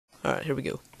Alright, here we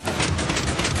go.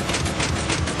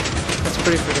 That's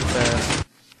pretty freaking fast.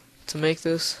 To make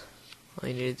this, all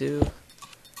you need to do,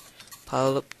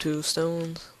 pile up 2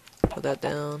 stones, put that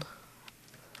down,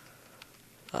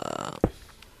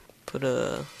 put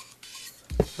a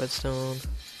redstone,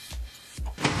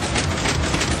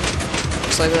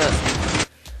 just like that.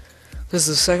 This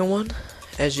is the second one.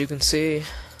 As you can see,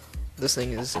 this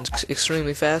thing is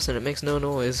extremely fast and it makes no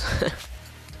noise.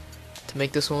 To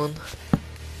make this one,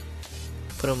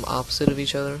 put them opposite of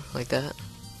each other, like that.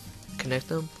 Connect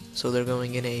them, so they're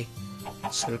going in a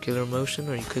circular motion,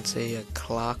 or you could say a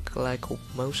clock-like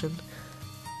motion.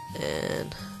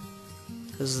 And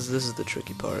this is the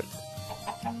tricky part.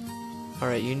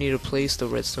 Alright, you need to place the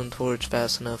redstone torch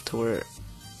fast enough to where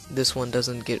this one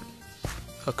doesn't get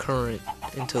a current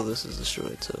until this is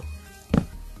destroyed, so...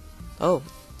 Oh,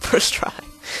 first try.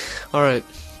 Alright,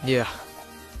 yeah.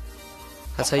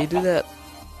 That's how you do that.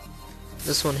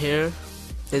 This one here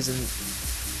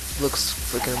looks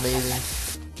freaking amazing.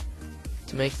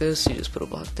 To make this, you just put a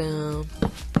block down,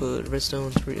 put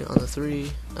redstone 3 on the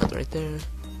 3, not right there.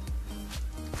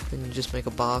 Then you just make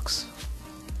a box,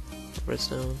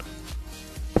 redstone,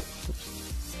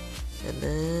 and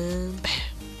then bam.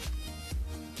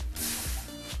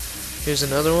 Here's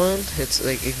another one. It's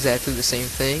like exactly the same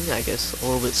thing, I guess a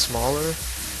little bit smaller.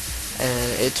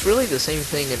 And it's really the same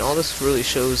thing, and all this really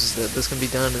shows is that this can be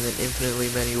done in infinitely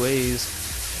many ways.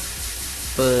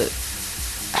 But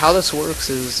how this works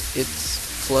is it's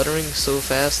fluttering so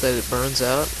fast that it burns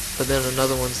out, but then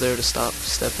another one's there to step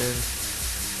in.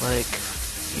 Like,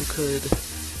 you could...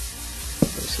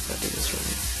 Let me see if I do this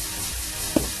right.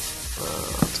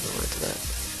 Let's go right to that.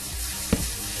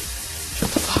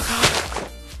 Shut the fuck up!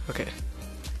 Okay.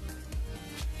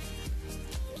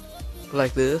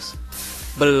 Like this.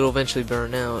 But it'll eventually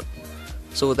burn out.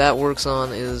 So what that works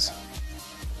on is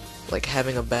like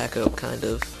having a backup, kind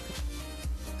of.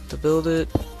 To build it,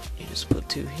 you just put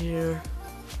 2 here.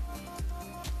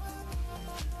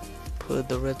 Put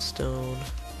the redstone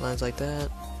lines like that.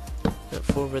 Got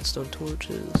 4 redstone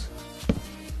torches.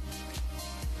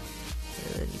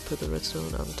 And then you put the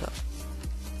redstone on the top.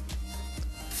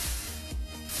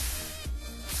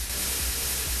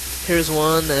 Here's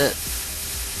one that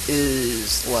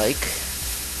is like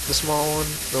the small one,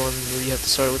 the one where you have to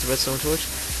start with the redstone torch,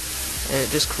 and it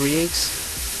just creates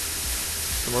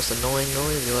the most annoying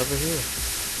noise you'll ever hear.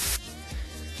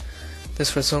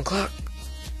 This redstone clock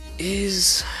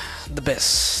is the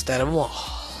best out of them all.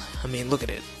 I mean, look at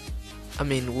it. I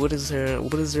mean, what is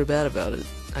there bad about it?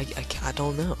 I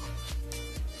don't know.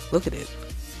 Look at it.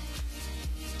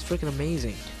 It's freaking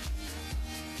amazing.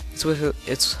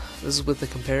 This is with the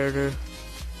comparator.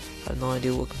 I have no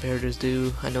idea what comparators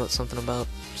do. I know it's something about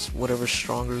whatever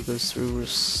stronger goes through or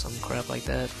some crap like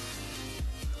that.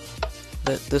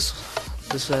 But this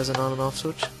has an on and off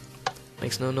switch.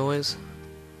 Makes no noise.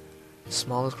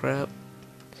 Small as crap.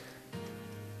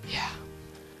 Yeah.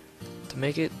 To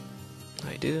make it,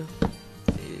 all you do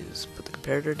is put the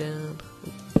comparator down,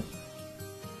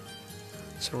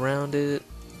 surround it,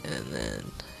 and then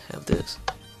have this.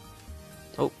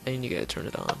 Oh, and you gotta turn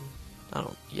it on.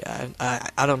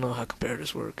 I don't know how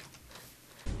comparators work.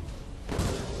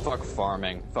 Fuck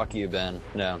farming. Fuck you, Ben.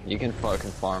 No, you can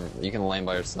fucking farm. You can lane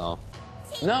by yourself.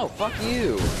 No, fuck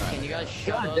you. Can you guys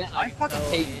shut up? I fucking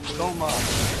hate you so much.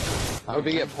 I hope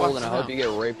you get pulled and I hope you get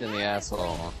raped in the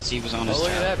asshole. He was on his Oh,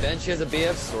 look at that, Ben. She has a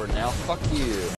BF sword now. Fuck you.